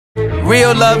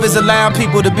Real love is allowing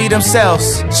people to be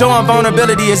themselves. Showing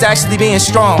vulnerability is actually being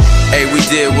strong. Hey, we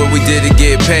did what we did to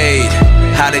get paid.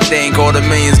 How they think all the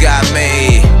millions got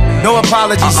made. No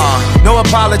apologies, no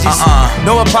apologies,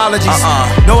 no apologies,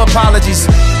 no apologies.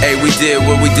 Hey, we did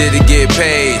what we did to get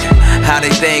paid. How they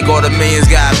think all the millions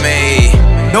got made.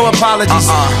 No apologies,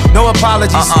 no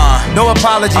apologies, no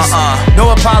apologies,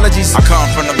 no apologies. I come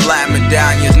from the black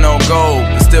medallions, no gold,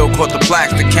 but still caught the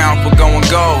plaques to count for going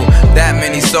gold. That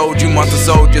many sold, you must have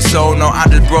sold your soul. No, I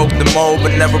just broke the mold,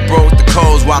 but never broke the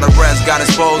codes. While the rest got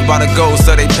exposed by the ghosts,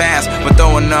 so they passed. But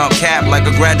throwing up cap like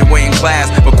a graduating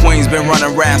class. But Queens been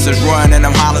running raps, run and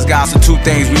them hollers guys. So two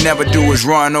things we never do is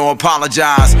run or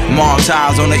apologize. Mob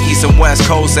ties on the east and west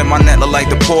coast, and my net look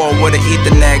like the poor where the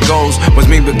ethernet goes.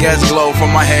 Was me baguettes glow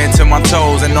from my head to my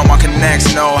toes, and all my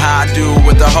connects know how I do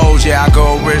with the hoes. Yeah, I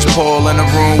go rich Paul in the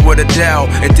room with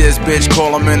Adele. If this bitch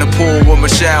call, I'm in the pool with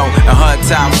Michelle. And her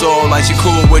top soul like she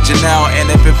cool with Janelle. And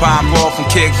if it pop off, I'm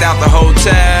kicked out the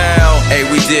hotel. Hey,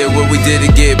 we did what we did to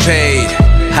get paid.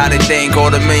 How they think all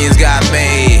the millions got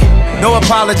made. No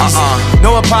apologies,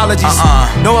 no apologies,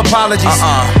 no apologies,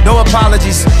 no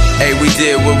apologies. Hey, we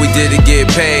did what we did to get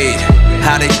paid.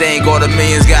 How they think all the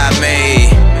millions got made.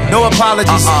 No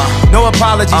apologies, no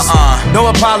apologies, no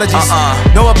apologies,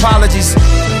 no apologies.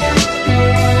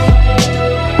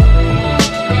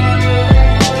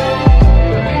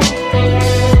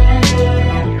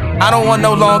 I don't want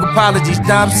no long apologies, you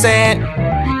know what I'm saying?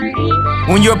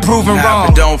 When you're proven wrong.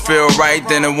 If it don't feel right,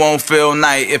 then it won't feel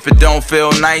night. If it don't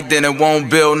feel night, then it won't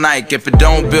build Nike. If it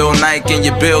don't build Nike and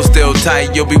your bill still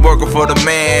tight, you'll be working for the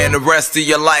man the rest of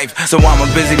your life. So I'm a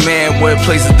busy man with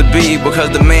places to be,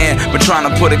 because the man been trying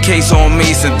to put a case on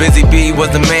me since Busy B was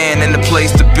the man and the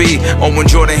place to be. Or when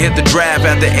Jordan hit the draft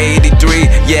after 83.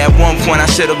 Yeah, at one point I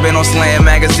should've been on Slam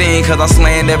Magazine, cause I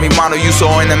slammed every model you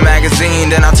saw in the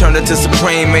magazine. Then I turned it to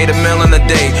Supreme, made $1 million a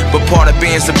day. But part of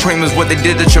being Supreme is what they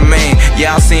did to Tremaine.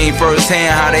 Yeah, I seen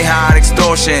firsthand how they hide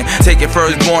extortion. Take your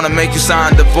firstborn and make you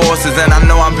sign divorces. And I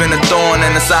know I've been a thorn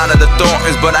in the side of the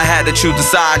thorns, but I had to choose the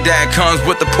side that comes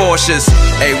with the Porsches.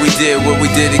 Hey, we did what we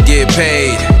did to get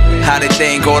paid. How they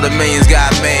think all the millions got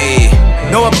made.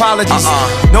 No apologies,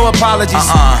 no apologies,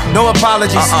 no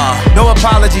apologies, no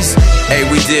apologies. Hey,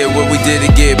 we did what we did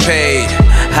to get paid.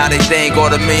 How they think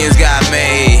all the millions got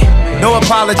made. No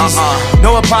apologies,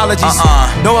 no apologies,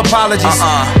 no apologies,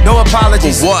 no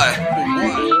apologies. For what?